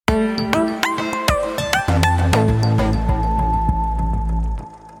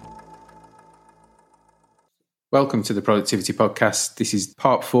Welcome to the Productivity Podcast. This is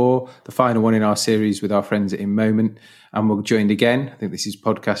part 4, the final one in our series with our friends at InMoment. And we're joined again, I think this is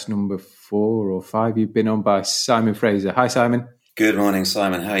podcast number 4 or 5 you've been on, by Simon Fraser. Hi, Simon. Good morning,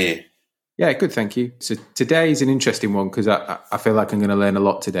 Simon. How are you? Yeah, good, thank you. So today is an interesting one because I feel like I'm going to learn a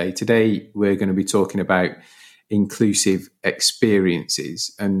lot today. Today, we're going to be talking about inclusive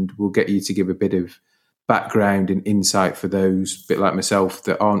experiences, and we'll get you to give a bit of background and insight for those, a bit like myself,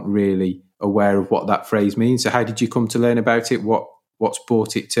 that aren't really aware of what that phrase means. So how did you come to learn about it? What's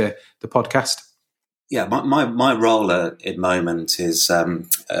brought it to the podcast? Yeah, my role at InMoment is I'm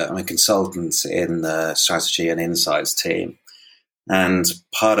a consultant in the strategy and insights team. And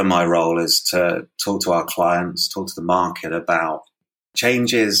part of my role is to talk to our clients, talk to the market about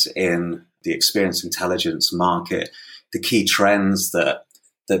changes in the experience intelligence market, the key trends that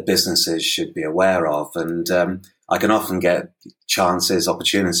businesses should be aware of. And I can often get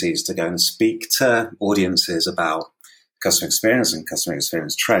opportunities to go and speak to audiences about customer experience and customer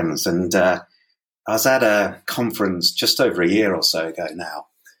experience trends. And I was at a conference just over a year or so ago now,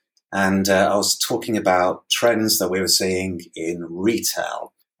 and I was talking about trends that we were seeing in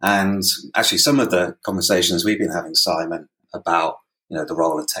retail. And actually some of the conversations we've been having, Simon, about the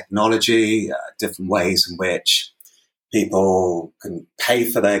role of technology, different ways in which people can pay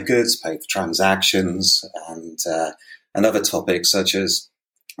for their goods, pay for transactions, and other topics such as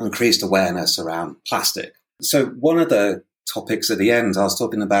increased awareness around plastic. So one of the topics at the end, I was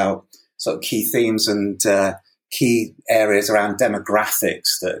talking about sort of key themes and key areas around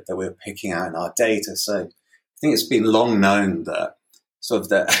demographics that we're picking out in our data. So I think it's been long known that sort of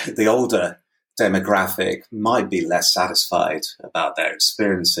the older demographic might be less satisfied about their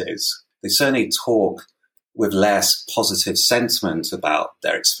experiences. They certainly talk with less positive sentiment about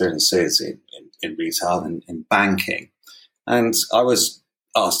their experiences in retail and in banking. And I was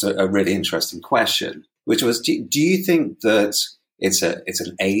asked a really interesting question, which was, do you think that it's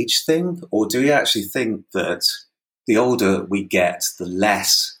an age thing, or do you actually think that the older we get, the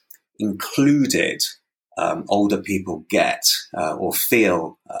less included older people get or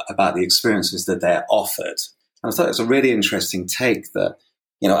feel about the experiences that they're offered? And I thought it was a really interesting take that,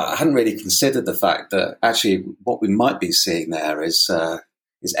 I hadn't really considered the fact that actually what we might be seeing there is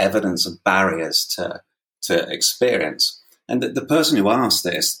evidence of barriers to experience. And the person who asked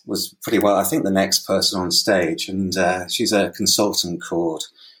this was pretty well, I think, the next person on stage. And she's a consultant called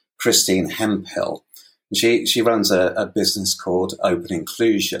Christine Hemphill. And she runs a business called Open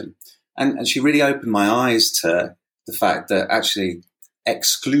Inclusion. And she really opened my eyes to the fact that actually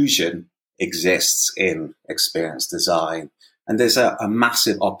exclusion exists in experience design. And there's a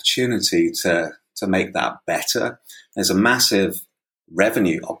massive opportunity to make that better. There's a massive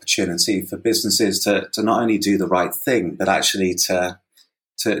revenue opportunity for businesses to not only do the right thing, but actually to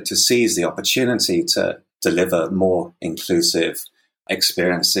seize the opportunity to deliver more inclusive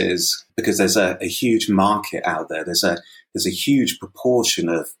experiences, because there's a huge market out there. There's a huge proportion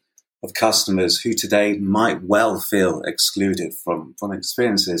of customers who today might well feel excluded from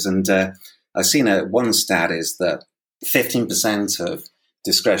experiences. And I've seen one stat is that 15% of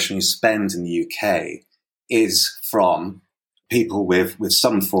discretionary spend in the UK is from people with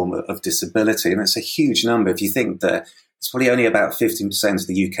some form of disability. And it's a huge number. If you think that it's probably only about 15% of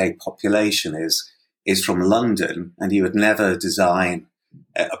the UK population is from London, and you would never design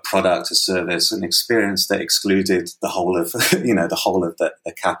a product, a service, an experience that excluded the whole of, the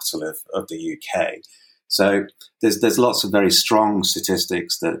capital of the UK. So there's lots of very strong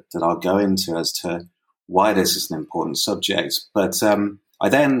statistics that I'll go into as to why this is an important subject. But I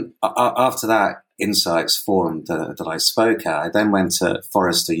then, after that Insights Forum that I spoke at, I then went to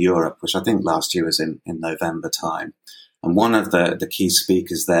Forrester Europe, which I think last year was in November time. And one of the key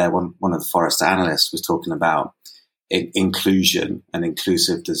speakers there, one of the Forrester analysts, was talking about inclusion and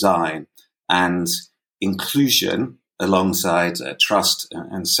inclusive design. And inclusion alongside trust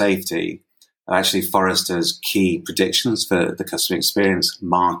and safety are actually Forrester's key predictions for the customer experience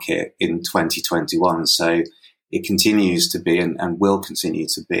market in 2021. So it continues to be and will continue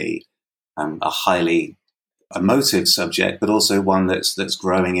to be a highly emotive subject, but also one that's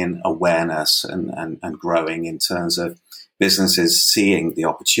growing in awareness and growing in terms of businesses seeing the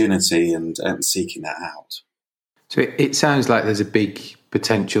opportunity and seeking that out. So it sounds like there's a big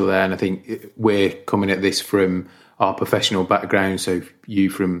potential there, and I think we're coming at this from our professional background. So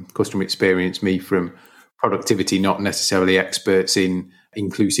you from customer experience, me from productivity, not necessarily experts in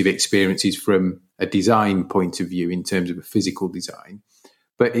inclusive experiences from a design point of view in terms of a physical design.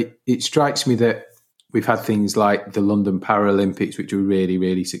 But it strikes me that we've had things like the London Paralympics, which were really,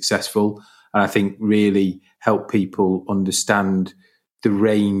 really successful, and I think really help people understand the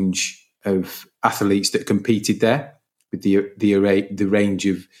range of athletes that competed there with the range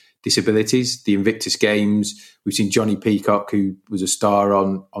of disabilities. The Invictus Games, we've seen Johnny Peacock, who was a star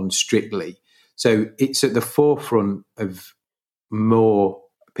on Strictly. So it's at the forefront of more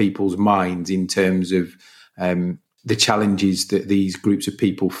people's minds in terms of the challenges that these groups of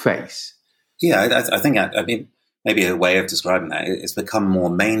people face. Yeah, I think, I mean, maybe a way of describing that, it's become more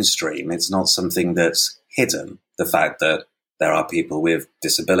mainstream. It's not something that's hidden, the fact that there are people with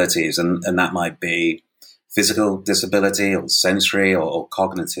disabilities, and that might be physical disability or sensory or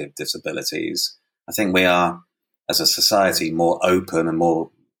cognitive disabilities. I think we are, as a society, more open and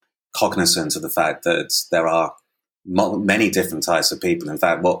more cognizant of the fact that there are many different types of people. In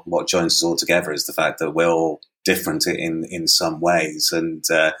fact, what joins us all together is the fact that we're all different in some ways. And,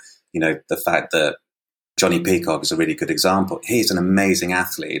 the fact that Johnny Peacock is a really good example. He's an amazing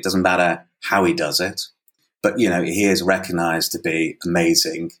athlete. It doesn't matter how he does it, but, he is recognized to be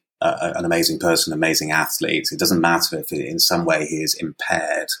amazing, an amazing person, amazing athlete. It doesn't matter if in some way he is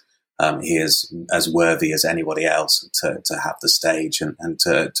impaired. He is as worthy as anybody else to have the stage and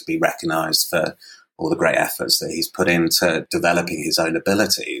to be recognized for all the great efforts that he's put into developing his own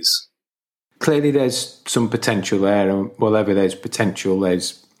abilities. Clearly there's some potential there, and wherever there's potential,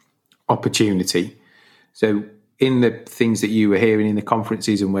 there's opportunity. So in the things that you were hearing in the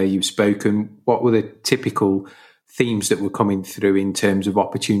conferences and where you've spoken, what were the typical themes that were coming through in terms of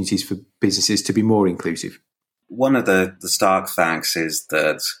opportunities for businesses to be more inclusive? One of the stark facts is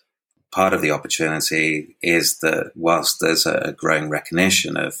that part of the opportunity is that whilst there's a growing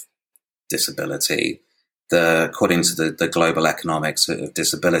recognition of disability, according to the Global Economics of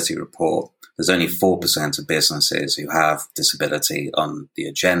Disability report, there's only 4% of businesses who have disability on the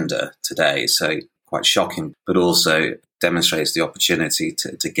agenda today. So quite shocking, but also demonstrates the opportunity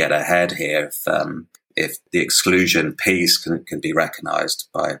to get ahead here if the exclusion piece can be recognised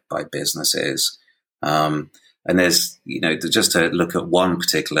by businesses. And there's, just to look at one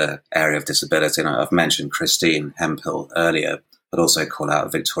particular area of disability, and I've mentioned Christine Hemphill earlier, but also call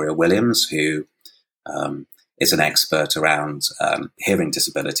out Victoria Williams, who is an expert around hearing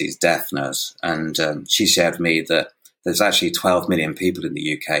disabilities, deafness. And she shared with me that there's actually 12 million people in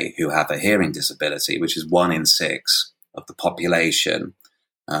the UK who have a hearing disability, which is 1 in 6 of the population,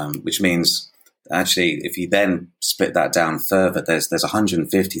 which means actually, if you then split that down further, there's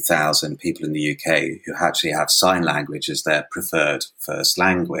 150,000 people in the UK who actually have sign language as their preferred first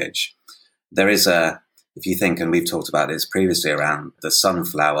language. There is if you think, and we've talked about this previously around the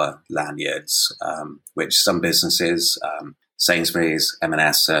sunflower lanyards, which some businesses, Sainsbury's,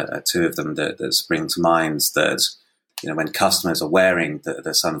 M&S are two of them that spring to mind, that, when customers are wearing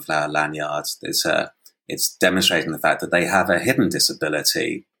the sunflower lanyards, it's demonstrating the fact that they have a hidden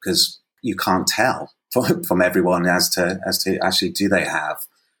disability, because you can't tell from everyone as to actually, do they have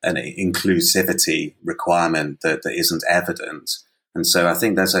an inclusivity requirement that isn't evident. And so I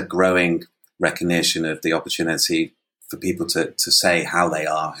think there's a growing recognition of the opportunity for people to say how they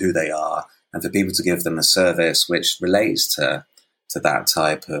are, who they are, and for people to give them a service which relates to that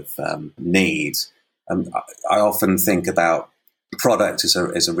type of need. I often think about product as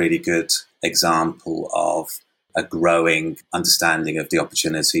a really good example of a growing understanding of the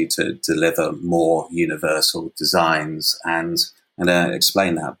opportunity to deliver more universal designs, and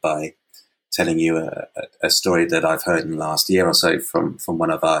explain that by telling you a story that I've heard in the last year or so from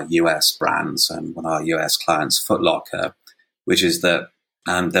one of our US brands, one of our US clients, Foot Locker, which is that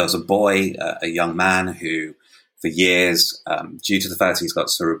there was a boy, a young man who, for years, due to the fact he's got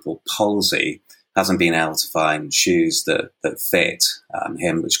cerebral palsy, hasn't been able to find shoes that fit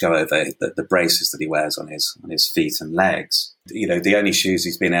him, which go over the braces that he wears on his feet and legs. The only shoes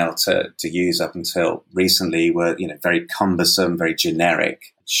he's been able to use up until recently were, very cumbersome, very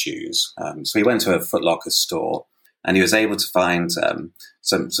generic shoes. So he went to a Foot Locker store and he was able to find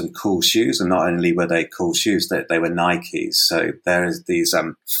some cool shoes. And not only were they cool shoes, they were Nikes. So there is these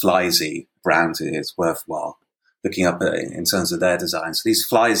Flyzy brands. It's worthwhile looking up in terms of their design. So these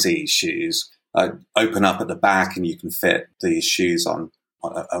Flyzy shoes open up at the back, and you can fit these shoes on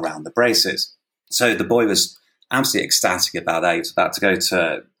around the braces. So the boy was absolutely ecstatic about that. He was about to go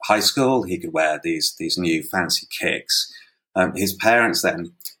to high school. He could wear these new fancy kicks. His parents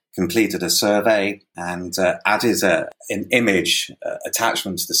then completed a survey and added an image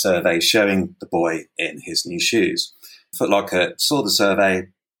attachment to the survey showing the boy in his new shoes. Foot Locker saw the survey,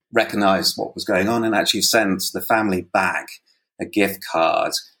 recognized what was going on, and actually sent the family back a gift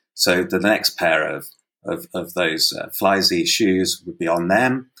card. So the next pair of those Flyzy shoes would be on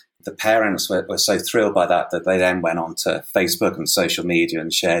them. The parents were so thrilled by that they then went on to Facebook and social media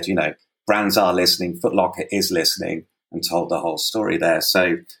and shared, brands are listening, Foot Locker is listening, and told the whole story there.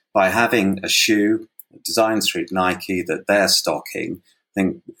 So by having a shoe designed through Nike that they're stocking, I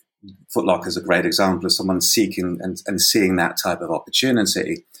think Foot Locker is a great example of someone seeking and seeing that type of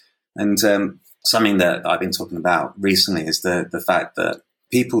opportunity. And something that I've been talking about recently is the fact that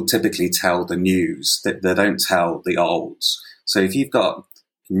people typically tell the news, that they don't tell the olds. So if you've got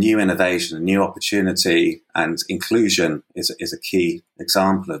new innovation, a new opportunity, and inclusion is a key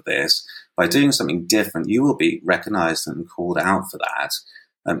example of this, by doing something different, you will be recognized and called out for that.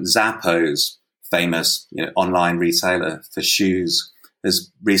 Zappos, famous online retailer for shoes,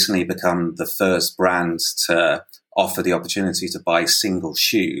 has recently become the first brand to offer the opportunity to buy single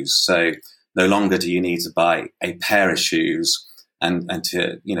shoes. So no longer do you need to buy a pair of shoes and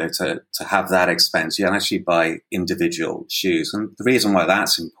to have that expense. You can actually buy individual shoes. And the reason why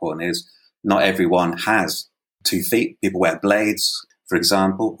that's important is not everyone has 2 feet. People wear blades, for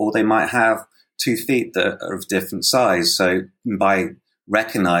example, or they might have 2 feet that are of different size. So by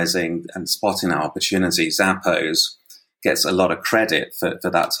recognizing and spotting that opportunity, Zappos gets a lot of credit for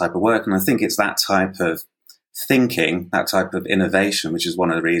that type of work. And I think it's that type of thinking, that type of innovation, which is one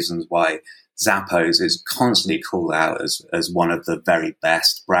of the reasons why Zappos is constantly called out as one of the very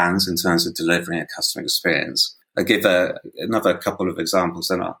best brands in terms of delivering a customer experience. I'll give another couple of examples,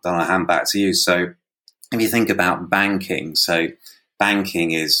 then I'll hand back to you. So if you think about banking, so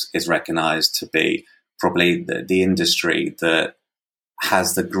banking is recognized to be probably the industry that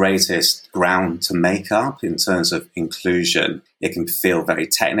has the greatest ground to make up in terms of inclusion. It can feel very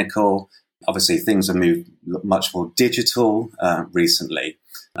technical. Obviously, things have moved much more digital recently.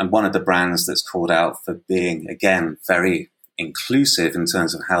 And one of the brands that's called out for being, again, very inclusive in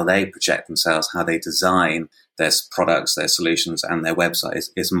terms of how they project themselves, how they design their products, their solutions, and their website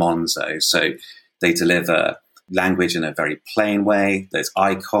is Monzo. So they deliver language in a very plain way. There's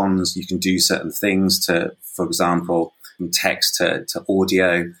icons. You can do certain things to, for example, from text to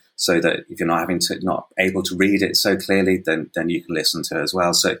audio, so that if you're not able to read it so clearly, then you can listen to it as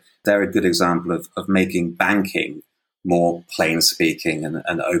well. So they're a good example of making banking more plain speaking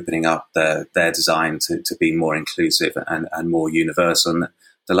and opening up their design to be more inclusive and more universal. And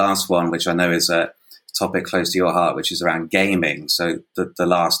the last one, which I know is a topic close to your heart, which is around gaming. So The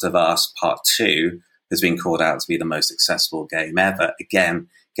Last of Us Part 2 has been called out to be the most accessible game ever. Again,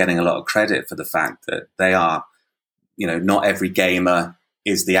 getting a lot of credit for the fact that they are, not every gamer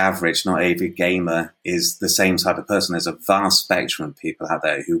is the average. Not every gamer is the same type of person. There's a vast spectrum of people out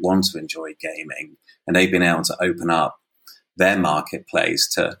there who want to enjoy gaming, and they've been able to open up their marketplace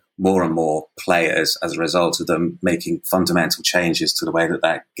to more and more players as a result of them making fundamental changes to the way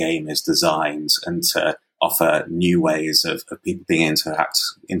that game is designed, and to offer new ways of people being able to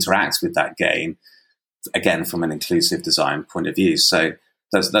interact with that game, again, from an inclusive design point of view. So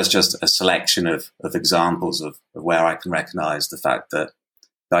that's just a selection of examples of where I can recognize the fact that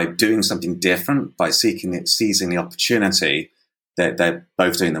by doing something different, by seizing the opportunity, they're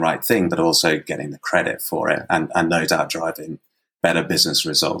both doing the right thing, but also getting the credit for it, and no doubt driving better business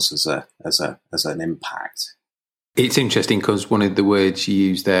results as an impact. It's interesting because one of the words you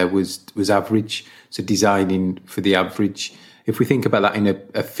used there was average. So designing for the average. If we think about that in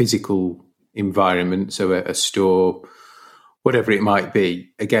a physical environment, so a store, whatever it might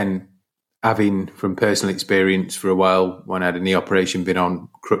be, again, having from personal experience for a while, when I had a knee operation, been on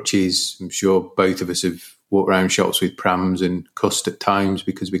crutches, I'm sure both of us have walked around shops with prams and cussed at times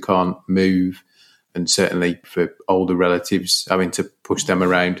because we can't move, and certainly for older relatives, having to push them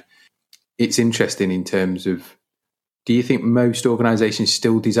around. It's interesting in terms of, do you think most organisations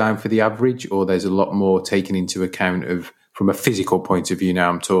still design for the average, or there's a lot more taken into account of, from a physical point of view now,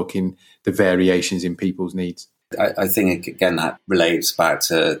 I'm talking the variations in people's needs? I think, again, that relates back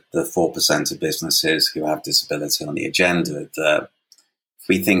to the 4% of businesses who have disability on the agenda. That if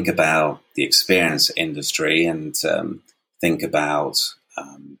we think about the experience industry and think about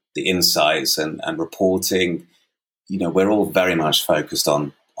the insights and reporting, we're all very much focused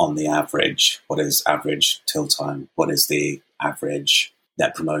on the average. What is average till time? What is the average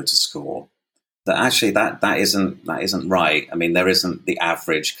Net Promoter Score? That actually that isn't right. I mean, there isn't the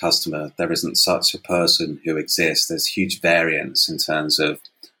average customer. There isn't such a person who exists. There's huge variance in terms of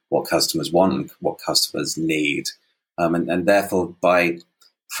what customers want and what customers need, and therefore by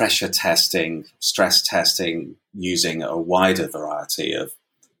pressure testing, stress testing, using a wider variety of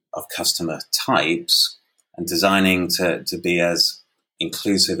customer types and designing to be as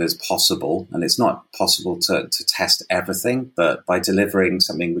inclusive as possible. And it's not possible to test everything, but by delivering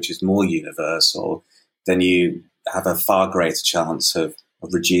something which is more universal, then you have a far greater chance of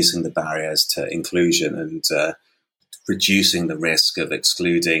reducing the barriers to inclusion and reducing the risk of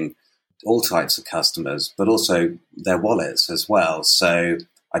excluding all types of customers, but also their wallets as well. So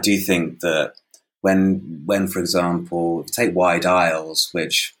I do think that when for example, take wide aisles,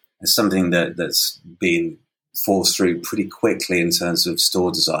 which is something that's been forced through pretty quickly in terms of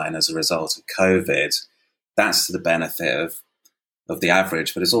store design as a result of COVID, that's to the benefit of the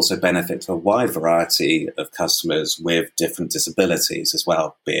average, but it's also benefit to a wide variety of customers with different disabilities as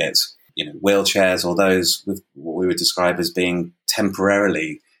well, be it wheelchairs or those with what we would describe as being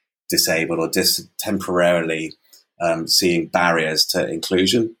temporarily disabled or temporarily seeing barriers to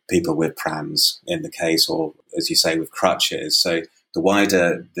inclusion, people with prams in the case, or as you say, with crutches. So the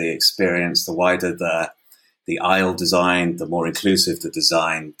wider the experience, the wider the aisle design, the more inclusive the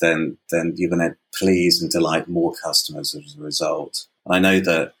design, then you're going to please and delight more customers as a result. And I know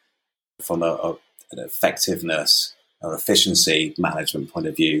that from an effectiveness or efficiency management point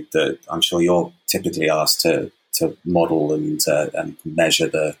of view, that I'm sure you're typically asked to model and measure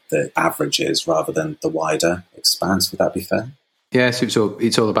the averages rather than the wider expanse. Would that be fair? Yes, it's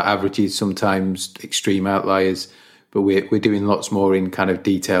all about averages, sometimes extreme outliers, but we're doing lots more in kind of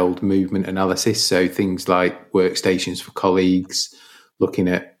detailed movement analysis. So things like workstations for colleagues, looking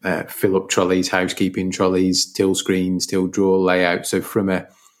at fill-up trolleys, housekeeping trolleys, till screens, till drawer layout. So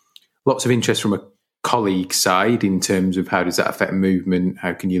lots of interest from a colleague side in terms of how does that affect movement?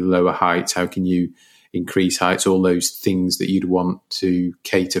 How can you lower heights? How can you increase heights? All those things that you'd want to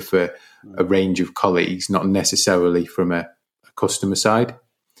cater for a range of colleagues, not necessarily from a customer side.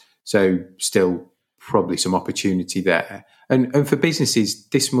 So still probably some opportunity there. And for businesses,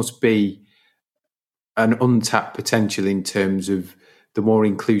 this must be an untapped potential in terms of the more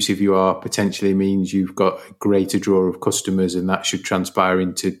inclusive you are potentially means you've got a greater draw of customers, and that should transpire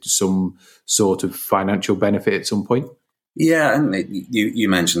into some sort of financial benefit at some point. Yeah, and you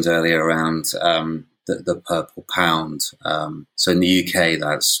mentioned earlier around the purple pound. So in the UK,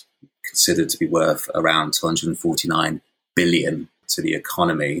 that's considered to be worth around 249 billion to the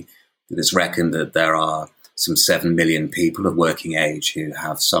economy. It is reckoned that there are some 7 million people of working age who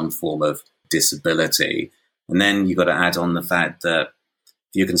have some form of disability. And then you've got to add on the fact that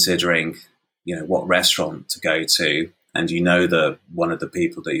if you're considering, what restaurant to go to, and that one of the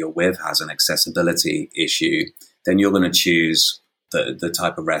people that you're with has an accessibility issue, then you're going to choose the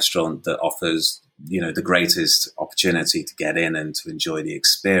type of restaurant that offers, the greatest opportunity to get in and to enjoy the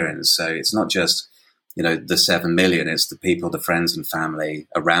experience. So it's not just, the 7 million, it's the people, the friends and family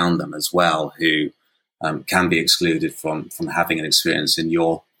around them as well, who can be excluded from having an experience in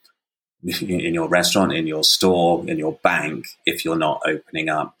your restaurant, in your store, in your bank, if you're not opening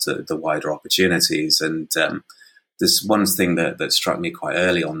up to the wider opportunities. And this one thing that struck me quite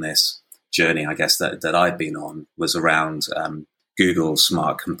early on this journey, I guess, that I've been on was around Google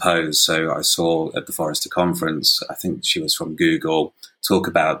Smart Compose. So I saw at the Forrester conference, I think she was from Google, talk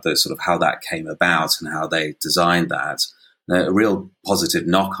about the sort of how that came about and how they designed that. A real positive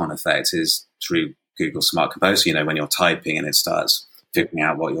knock-on effect is through Google Smart Compose. When you're typing and it starts figuring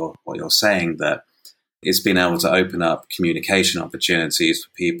out what you're saying, that it's been able to open up communication opportunities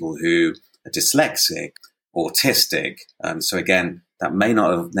for people who are dyslexic, autistic. So again, that may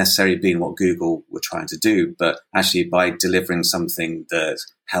not have necessarily been what Google were trying to do, but actually by delivering something that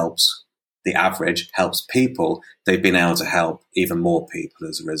helps the average, helps people, they've been able to help even more people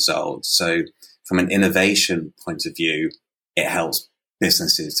as a result. So from an innovation point of view, it helps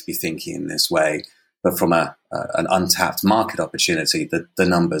businesses to be thinking in this way. But from an untapped market opportunity, the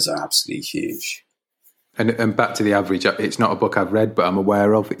numbers are absolutely huge. And back to the average, it's not a book I've read, but I'm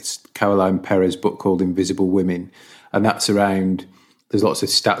aware of. It's Caroline Perez's book called Invisible Women. And that's around, there's lots of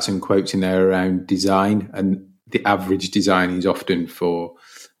stats and quotes in there around design. And the average design is often for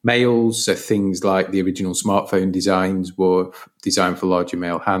males. So things like the original smartphone designs were designed for larger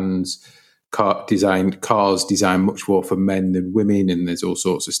male hands. Cars designed much more for men than women, and there's all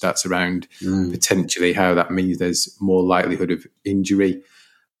sorts of stats around potentially how that means there's more likelihood of injury.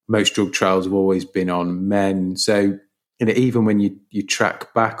 Most drug trials have always been on men. So even when you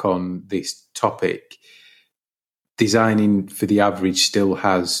track back on this topic, designing for the average still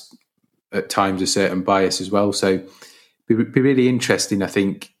has at times a certain bias as well. So it'd be really interesting, I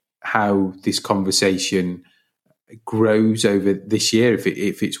think, how this conversation grows over this year, if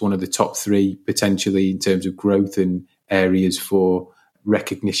it's one of the top three potentially in terms of growth and areas for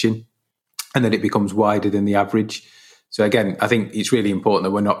recognition, and then it becomes wider than the average. So again, I think it's really important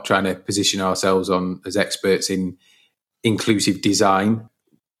that we're not trying to position ourselves on as experts in inclusive design.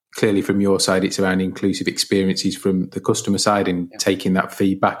 Clearly from your side, it's around inclusive experiences from the customer side and taking that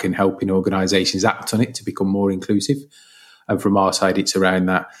feedback and helping organisations act on it to become more inclusive. And from our side, it's around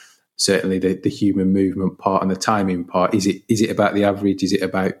that, certainly the human movement part and the timing part. Is it about the average? Is it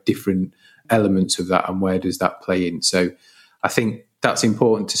about different elements of that? And where does that play in? So I think that's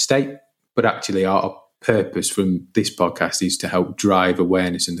important to state, but actually our purpose from this podcast is to help drive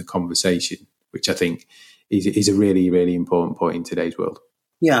awareness in the conversation, which I think is a really, really important point in today's world.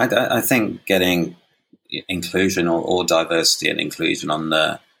 Yeah, I think getting inclusion or diversity and inclusion on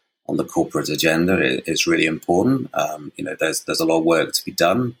the corporate agenda is really important. There's a lot of work to be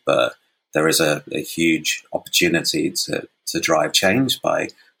done, but there is a huge opportunity to drive change by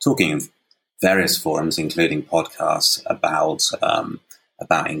talking in various forums, including podcasts,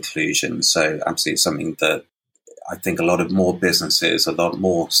 about inclusion. So absolutely something that I think a lot more businesses, a lot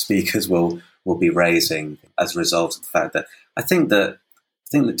more speakers will be raising as a result of the fact that I think that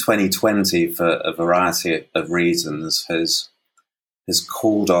 2020, for a variety of reasons, has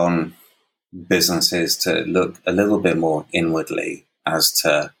called on businesses to look a little bit more inwardly as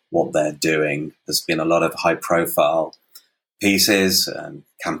to what they're doing. There's been a lot of high-profile pieces and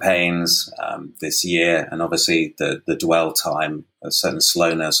campaigns this year, and obviously the dwell time, a certain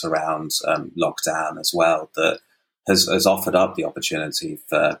slowness around lockdown as well, that has offered up the opportunity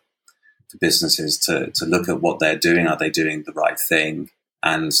for businesses to look at what they're doing. Are they doing the right thing?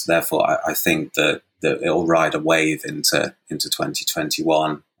 And therefore, I think that it'll ride a wave into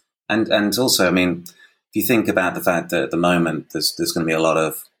 2021. And also, I mean, if you think about the fact that at the moment there's going to be a lot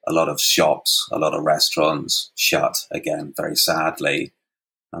of shops, a lot of restaurants shut again, very sadly.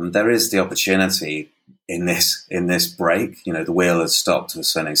 There is the opportunity in this break. You know, the wheel has stopped to a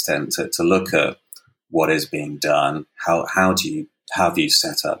certain extent to look at what is being done. How have you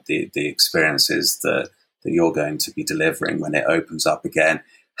set up the experiences that you're going to be delivering when it opens up again?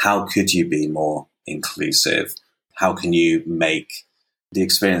 How could you be more inclusive? How can you make the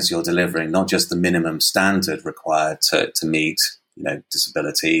experience you're delivering not just the minimum standard required to meet,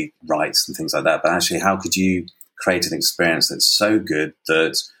 disability rights and things like that, but actually how could you create an experience that's so good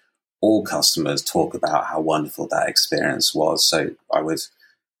that all customers talk about how wonderful that experience was? So I would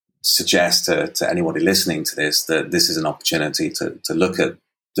suggest to anybody listening to this that this is an opportunity to look at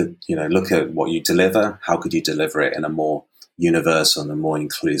look at what you deliver. How could you deliver it in a more universal and a more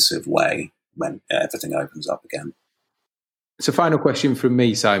inclusive way when everything opens up again? So, final question from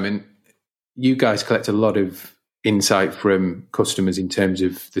me, Simon. You guys collect a lot of insight from customers in terms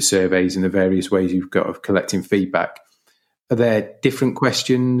of the surveys and the various ways you've got of collecting feedback. Are there different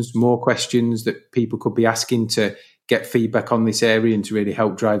questions, more questions that people could be asking to get feedback on this area and to really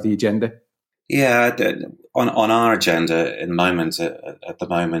help drive the agenda? Yeah, on our agenda at the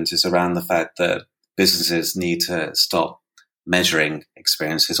moment is around the fact that businesses need to stop measuring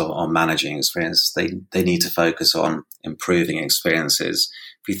experiences or managing experiences. They need to focus on improving experiences.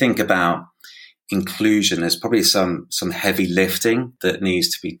 If you think about inclusion, there's probably some heavy lifting that needs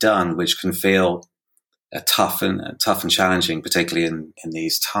to be done, which can feel tough and challenging, particularly in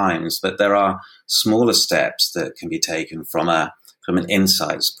these times. But there are smaller steps that can be taken from an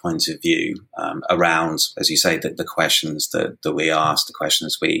insights point of view around, as you say, the questions that we ask, the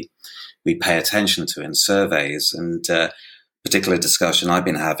questions we pay attention to in surveys. And particular discussion I've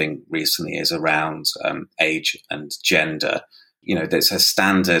been having recently is around age and gender. There's a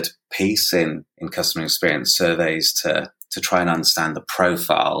standard piece in customer experience surveys to try and understand the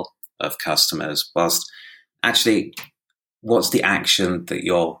profile of customers, whilst actually what's the action that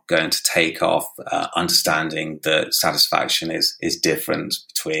you're going to take off, understanding that satisfaction is different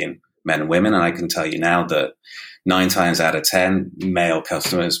between men and women. And I can tell you now that 9 times out of 10, male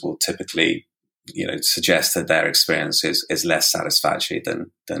customers will typically suggest that their experience is less satisfactory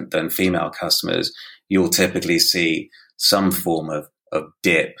than female customers. You'll typically see some form of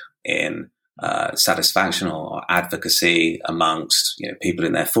dip in satisfaction or advocacy amongst people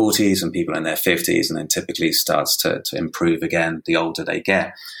in their 40s and people in their 50s, and then typically starts to improve again the older they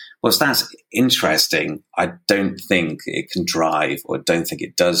get. Well, that's interesting. I don't think it can drive, or don't think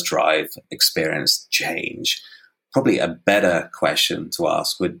it does drive, experience change. Probably a better question to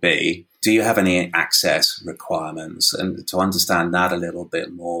ask would be, do you have any access requirements? And to understand that a little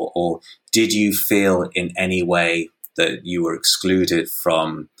bit more, or did you feel in any way that you were excluded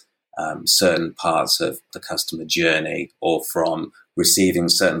from certain parts of the customer journey, or from receiving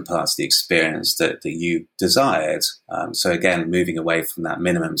certain parts of the experience that you desired? So again, moving away from that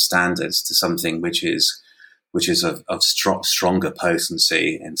minimum standards to something which is of stronger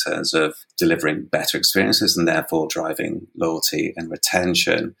potency in terms of delivering better experiences and therefore driving loyalty and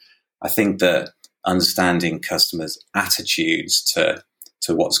retention. I think that understanding customers' attitudes to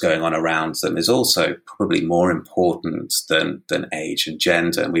what's going on around them is also probably more important than age and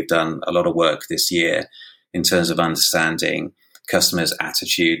gender. And we've done a lot of work this year in terms of understanding customers'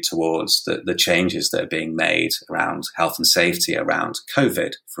 attitude towards the changes that are being made around health and safety, around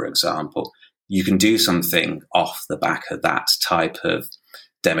COVID, for example. you can do something off the back of that type of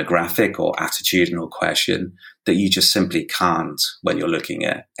demographic or attitudinal question that you just simply can't when you're looking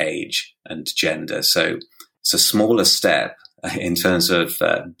at age and gender. So it's a smaller step in terms of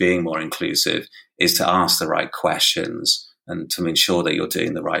being more inclusive is to ask the right questions and to ensure that you're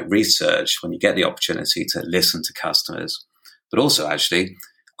doing the right research when you get the opportunity to listen to customers. But also, actually,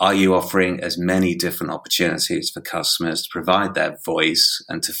 are you offering as many different opportunities for customers to provide their voice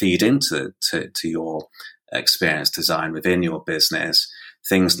and to feed into to your experience design within your business?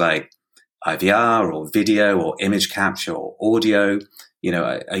 Things like IVR or video or image capture or audio.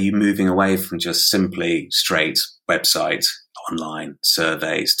 Are you moving away from just simply straight website, online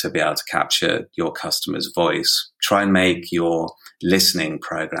surveys to be able to capture your customer's voice? Try and make your listening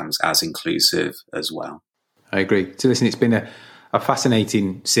programs as inclusive as well. I agree. So listen, it's been a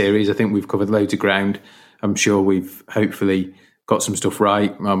fascinating series. I think we've covered loads of ground. I'm sure we've hopefully got some stuff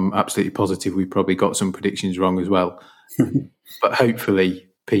right. I'm absolutely positive we've probably got some predictions wrong as well. But hopefully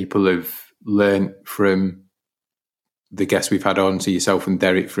people have learned from the guests we've had on, so yourself and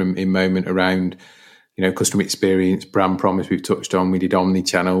Derek from In Moment, around customer experience, brand promise we've touched on. We did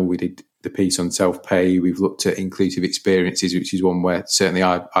omni-channel, we did the piece on self-pay, we've looked at inclusive experiences, which is one where certainly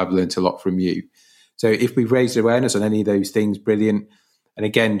I've learned a lot from you. So if we've raised awareness on any of those things, brilliant. And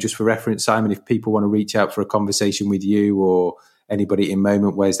again, just for reference, Simon, if people want to reach out for a conversation with you or anybody In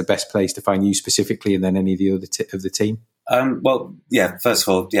Moment, where's the best place to find you specifically, and then any of the other of the team? First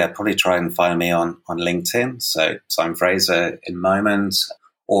of all, probably try and find me on LinkedIn. So Simon Fraser, In Moment,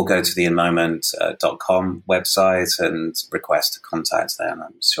 or go to the inmoment.com website and request a contact there. And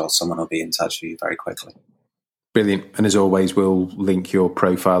I'm sure someone will be in touch with you very quickly. Brilliant. And as always, we'll link your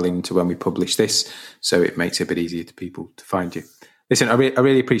profile into when we publish this, so it makes it a bit easier to people to find you. Listen, I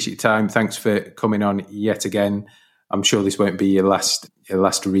really appreciate your time. Thanks for coming on yet again. I'm sure this won't be your last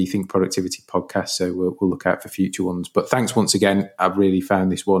Rethink Productivity podcast, so we'll look out for future ones. But thanks once again. I've really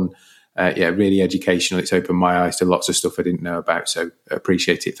found this one really educational. It's opened my eyes to lots of stuff I didn't know about, so I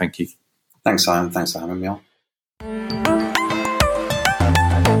appreciate it. Thank you. Thanks, Simon. Thanks for having me on.